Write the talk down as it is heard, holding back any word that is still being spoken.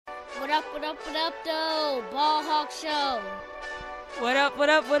though? Ball Hawk Show. What up,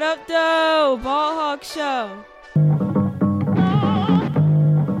 though? Ball Hawk Show.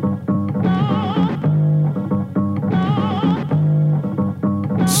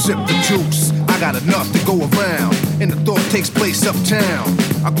 Sip the juice, I got enough to go around, and the thought takes place uptown.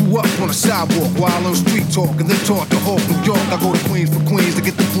 I grew up on the sidewalk while on street talk, and then taught to Hawk, New York. I go to Queens for Queens to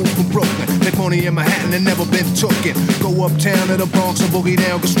get the food from Brooklyn. Make money in Manhattan and never been tooken. Go uptown to the Bronx and boogie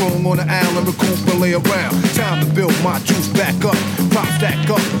down, get strong on the island, recoup and lay around. Time to build my juice back up, prop stack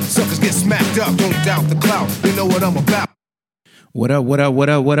up, suckers get smacked up. Don't doubt the clout, they know what I'm about. What up,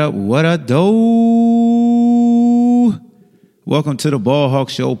 though? Welcome to the Ball Hawk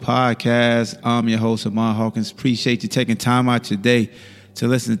Show podcast. I'm your host, Amon Hawkins. Appreciate you taking time out today to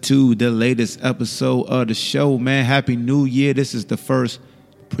listen to the latest episode of the show, man. Happy New Year. This is the first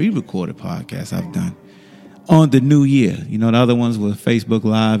pre-recorded podcast I've done on the new year. You know, the other ones were Facebook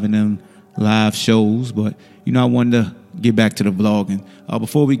Live and then live shows, but, you know, I wanted to get back to the vlogging.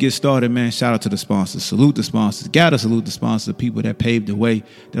 Before we get started, man, shout out to the sponsors. Salute the sponsors. Gotta salute the sponsors, the people that paved the way,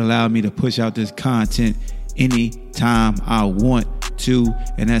 that allowed me to push out this content anytime I want to,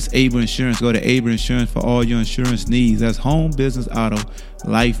 and that's Able Insurance. Go to Able Insurance for all your insurance needs. That's home, business, auto,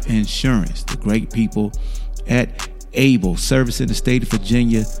 life insurance. The great people at Able, servicing the state of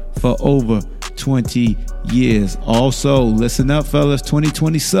Virginia for over 20 years. Also, listen up, fellas,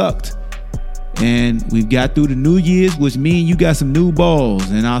 2020 sucked. And we've got through the New Year's, which means you got some new balls.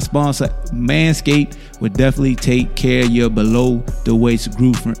 And our sponsor, Manscaped, will definitely take care of your below-the-waist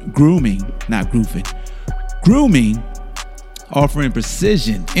grooming, offering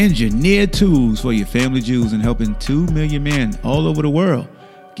precision engineered tools for your family jewels and helping 2 million men all over the world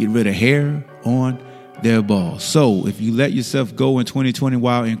get rid of hair on their balls. So if you let yourself go in 2020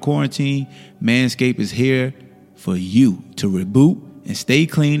 while in quarantine, Manscaped is here for you to reboot and stay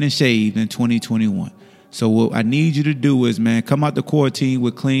clean and shaved in 2021. So what I need you to do is, man, come out the quarantine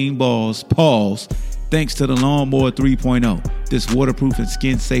with clean balls, paws, thanks to the Lawnmower 3.0. This waterproof and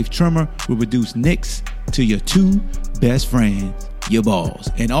skin-safe trimmer will reduce nicks to your two best friends, your balls.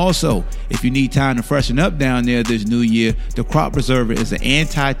 And also, if you need time to freshen up down there this new year, the Crop Preserver is an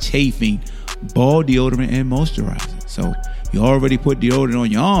anti-chafing ball deodorant and moisturizer. So you already put deodorant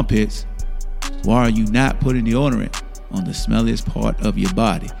on your armpits. Why are you not putting deodorant on the smelliest part of your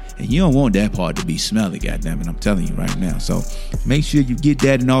body? And you don't want that part to be smelly, goddammit, I'm telling you right now. So make sure you get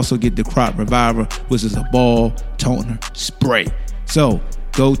that, and also get the Crop Reviver, which is a ball toner spray. So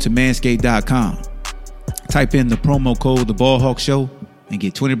go to manscaped.com. Type in the promo code The Ball Hawk Show and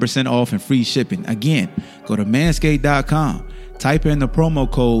get 20% off and free shipping. Again, go to manscaped.com. Type in the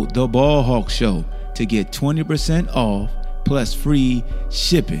promo code The Ball Hawk Show to get 20% off plus free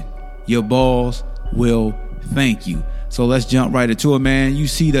shipping. Your balls will thank you. So let's jump right into it, man. You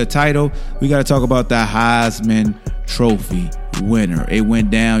see the title. We got to talk about the Heisman Trophy winner. It went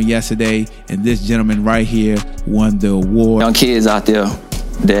down yesterday, and this gentleman right here won the award. Young kids out there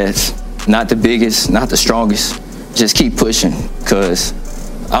that's not the biggest, not the strongest, just keep pushing, because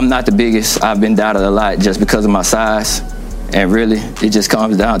I'm not the biggest. I've been doubted a lot just because of my size, and really, it just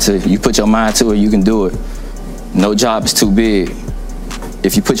comes down to you put your mind to it, you can do it. No job is too big.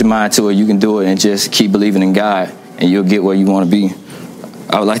 If you put your mind to it, you can do it, and just keep believing in God, and you'll get where you want to be.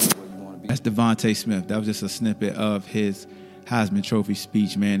 I would like to. That's Devonta Smith. That was just a snippet of his Heisman Trophy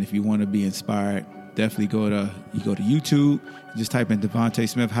speech, man. If you want to be inspired, definitely go to YouTube. Just type in Devonta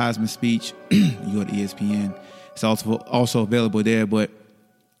Smith Heisman speech. You go to ESPN. It's also available there. But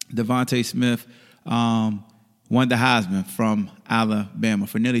Devonta Smith won the Heisman from Alabama.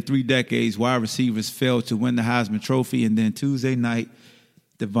 For nearly 3 decades, wide receivers failed to win the Heisman Trophy, and then Tuesday night,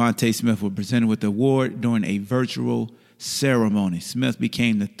 Devonta Smith was presented with the award during a virtual ceremony. Smith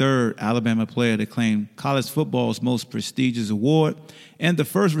became the 3rd Alabama player to claim college football's most prestigious award and the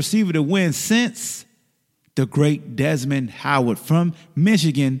first receiver to win since the great Desmond Howard from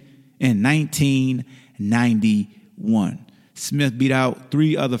Michigan in 1991. Smith beat out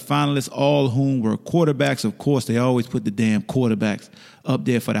 3 other finalists, all whom were quarterbacks. Of course, they always put the damn quarterbacks up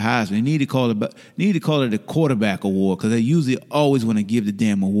there for the Heisman. They need to call it the quarterback award, because they usually always want to give the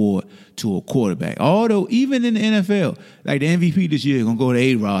damn award to a quarterback. Although, even in the NFL, like the MVP this year is going to go to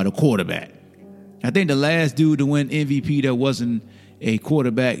A-Rod, a quarterback. I think the last dude to win MVP that wasn't a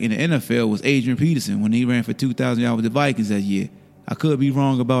quarterback in the NFL was Adrian Peterson when he ran for 2,000 yards with the Vikings that year. I could be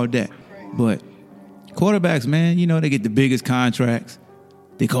wrong about that. But quarterbacks, man, you know, they get the biggest contracts.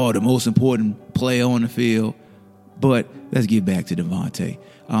 They call it the most important player on the field. But let's get back to Devonta.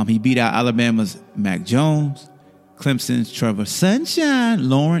 He beat out Alabama's Mac Jones, Clemson's Trevor Sunshine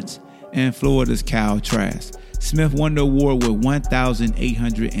Lawrence, and Florida's Kyle Trask. Smith won the award with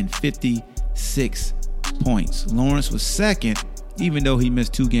 1,856 points. Lawrence was second, even though he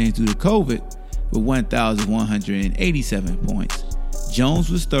missed 2 games due to COVID, with 1,187 points. Jones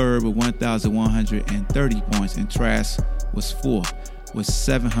was third with 1,130 points, and Trask was fourth with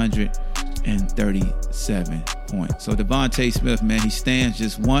 737 points. So Devonta Smith, man, he stands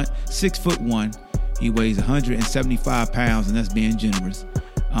just 6'1". He weighs 175 pounds, and that's being generous.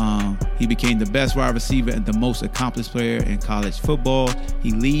 He became the best wide receiver and the most accomplished player in college football.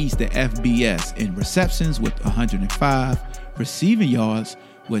 He leads the FBS in receptions with 105, receiving yards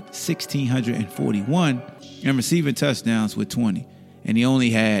with 1,641, and receiving touchdowns with 20. And he only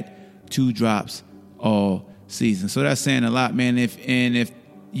had 2 drops all season. So that's saying a lot, man. If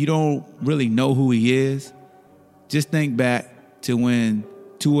you don't really know who he is, just think back to when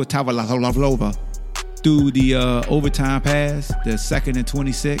Tua Tagovailoa threw the overtime pass, the 2nd and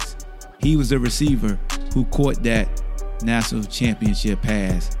 26. He was the receiver who caught that national championship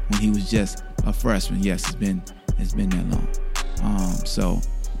pass when he was just a freshman. Yes, it's been that long. So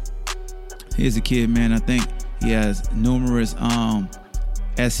here's a kid, man. I think he has numerous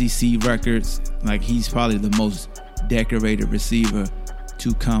SEC records. Like, he's probably the most decorated receiver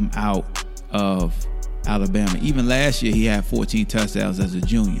to come out of Alabama. Even last year, he had 14 touchdowns as a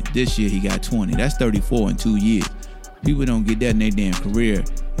junior. This year, he got 20. That's 34 in 2 years. People don't get that in their damn career.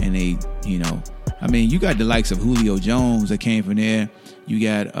 And they, you got the likes of Julio Jones that came from there. You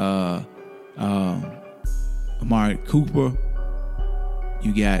got Amari Cooper.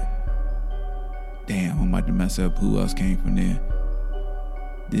 You got, I'm about to mess up who else came from there.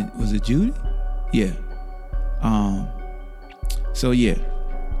 Was it Judy? Yeah. So yeah,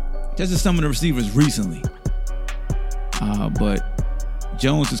 that's just some of the receivers recently. But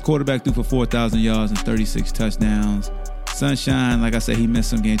Jones, his quarterback, threw for 4,000 yards and 36 touchdowns. Sunshine, like I said, he missed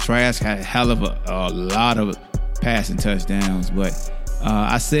some games. Trask had a hell of a lot of passing touchdowns. But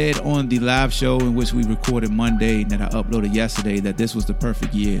I said on the live show in which we recorded Monday and that I uploaded yesterday that this was the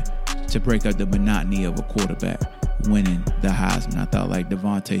perfect year to break up the monotony of a quarterback winning the Heisman. I thought like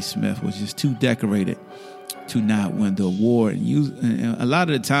Devonta Smith was just too decorated to not win the award. And a lot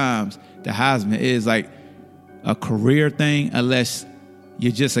of the times, the Heisman is like a career thing, unless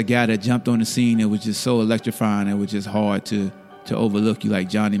you're just a guy that jumped on the scene. It was just so electrifying. It was just hard to overlook you, like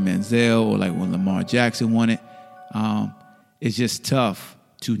Johnny Manziel or like when Lamar Jackson won it. It's just tough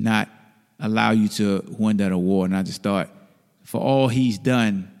to not allow you to win that award. And I just thought, for all he's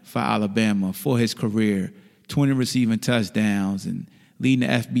done for Alabama, for his career, 20 receiving touchdowns and leading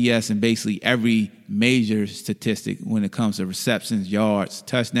the FBS in basically every major statistic when it comes to receptions, yards,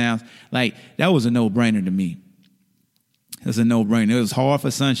 touchdowns, like that was a no-brainer to me. It was a no-brainer. It was hard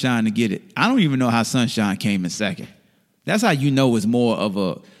for Sunshine to get it. I don't even know how Sunshine came in second. That's how you know it's more of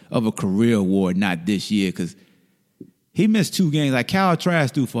a career award, not this year, because he missed 2 games. Like Kyle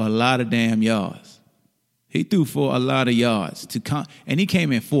Trask threw for a lot of damn yards. He threw for a lot of yards and he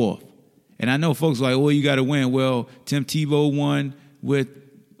came in 4th. And I know folks are like, well, you got to win. Well, Tim Tebow won with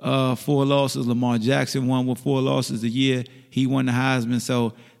 4 losses. Lamar Jackson won with 4 losses a year. He won the Heisman.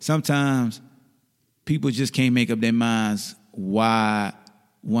 So sometimes people just can't make up their minds why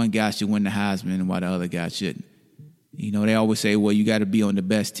one guy should win the Heisman and why the other guy shouldn't. They always say, well, you got to be on the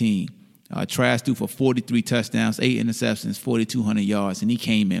best team. Trask threw for 43 touchdowns, 8 interceptions, 4,200 yards, and he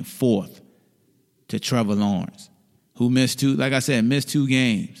came in 4th to Trevor Lawrence, who missed 2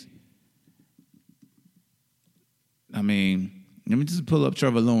 games. I mean, let me just pull up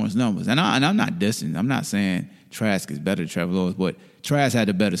Trevor Lawrence's numbers. And I'm not dissing. I'm not saying Trask is better than Trevor Lawrence, but Trask had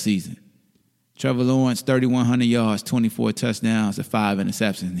a better season. Trevor Lawrence, 3,100 yards, 24 touchdowns, and 5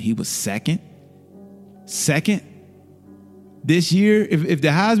 interceptions. He was second. This year, if the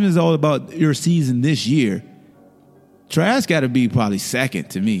Heisman is all about your season this year, Trask got to be probably second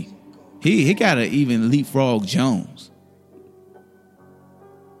to me. He got to even leapfrog Jones.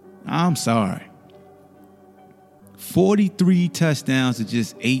 I'm sorry. 43 touchdowns to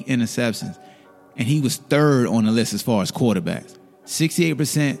just 8 interceptions. And he was 3rd on the list as far as quarterbacks.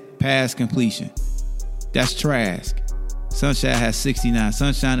 68% pass completion. That's Trask. Sunshine has 69.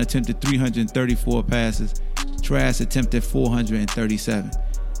 Sunshine attempted 334 passes. Trask attempted 437.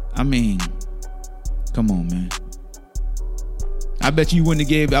 I mean, come on, man. I bet you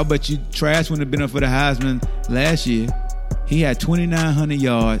Trask wouldn't have been up for the Heisman last year. He had 2,900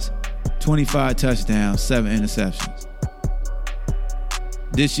 yards, 25 touchdowns, 7 interceptions.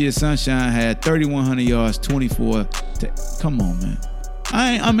 This year, Sunshine had 3,100 yards, 24. Come on, man.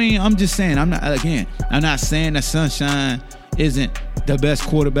 I'm just saying. I'm not saying that Sunshine isn't the best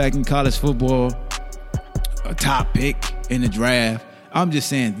quarterback in college football, a top pick in the draft. I'm just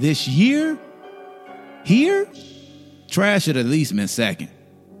saying this year, here, Trash should have at least been second.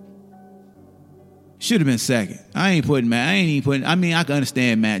 Should have been second. I mean, I can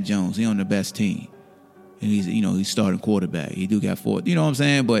understand Matt Jones. He on the best team. And he's starting quarterback. He do got 4. You know what I'm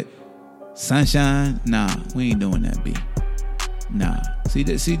saying? But Sunshine, nah, we ain't doing that, B. Nah. See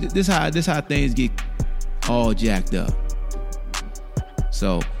this how things get all jacked up.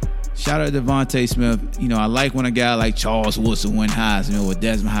 So, shout out to Devonta Smith. I like when a guy like Charles Woodson win Heisman or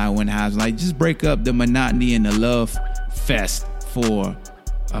Desmond Howard win Heisman. Like, just break up the monotony and the love fest for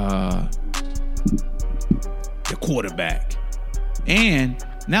the quarterback. And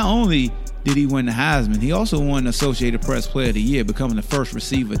not only did he win the Heisman, he also won Associated Press Player of the Year, becoming the first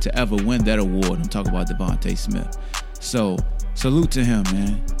receiver to ever win that award. I'm talking about Devonta Smith. So, salute to him,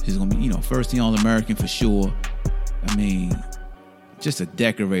 man. He's going to be, first team All-American for sure. I mean, just a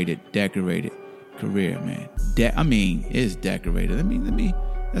decorated career, man. It's decorated.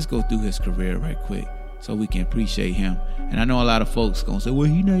 Let's go through his career right quick so we can appreciate him. And I know a lot of folks going to say, well,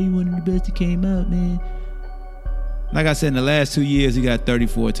 he one of the best that came out, man. Like I said, in the last 2 years, he got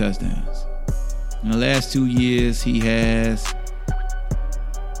 34 touchdowns. In the last 2 years, he has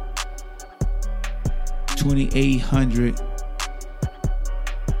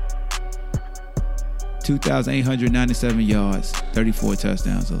 2,897 yards, 34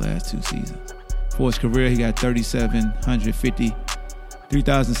 touchdowns the last 2 seasons. For his career, he got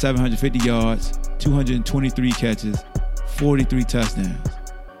 3,750 yards, 223 catches, 43 touchdowns.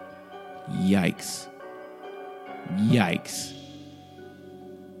 Yikes.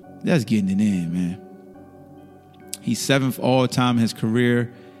 That's getting it in, man. He's 7th all-time in his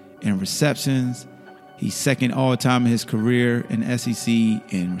career in receptions. He's 2nd all-time in his career in SEC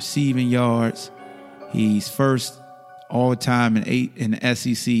in receiving yards. He's 1st all-time in the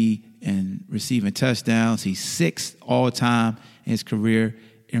SEC in receiving touchdowns. He's 6th all-time in his career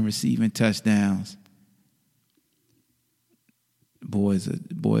in receiving touchdowns. Boy is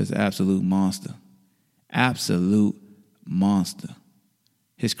an absolute monster. Absolute monster.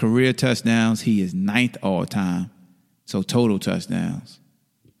 His career touchdowns, he is 9th all-time. So total touchdowns.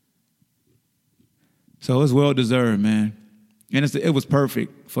 So it's well-deserved, man. And it was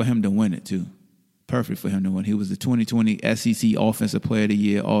perfect for him to win it, too. Perfect for him to win. He was the 2020 SEC Offensive Player of the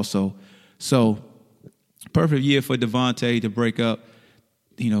Year also. So perfect year for Devonta to break up,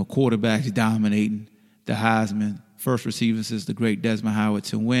 quarterbacks dominating the Heisman. First receiver since the great Desmond Howard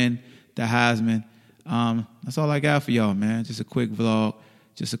to win the Heisman. That's all I got for y'all, man. Just a quick vlog.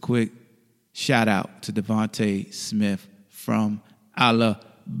 Just a quick shout out to Devonta Smith from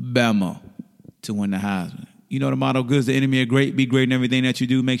Alabama to win the Heisman. You know the motto, good is the enemy of great, be great in everything that you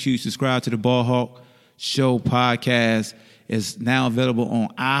do. Make sure you subscribe to the Ball Hawk Show podcast. It's now available on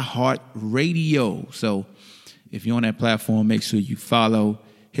iHeartRadio. So if you're on that platform, make sure you follow.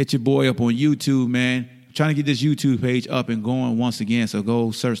 Hit your boy up on YouTube, man. I'm trying to get this YouTube page up and going once again. So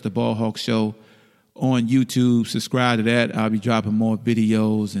go search the Ball Hawk Show on YouTube. Subscribe to that. I'll be dropping more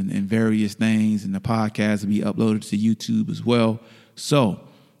videos and various things. And the podcast will be uploaded to YouTube as well. So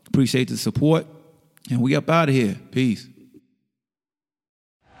appreciate the support. And we up out of here. Peace.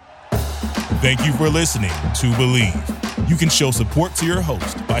 Thank you for listening to Believe. You can show support to your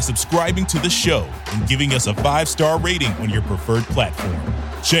host by subscribing to the show and giving us a 5-star rating on your preferred platform.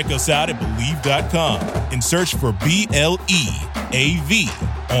 Check us out at Believe.com and search for BLEAV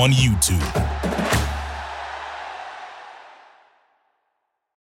on YouTube.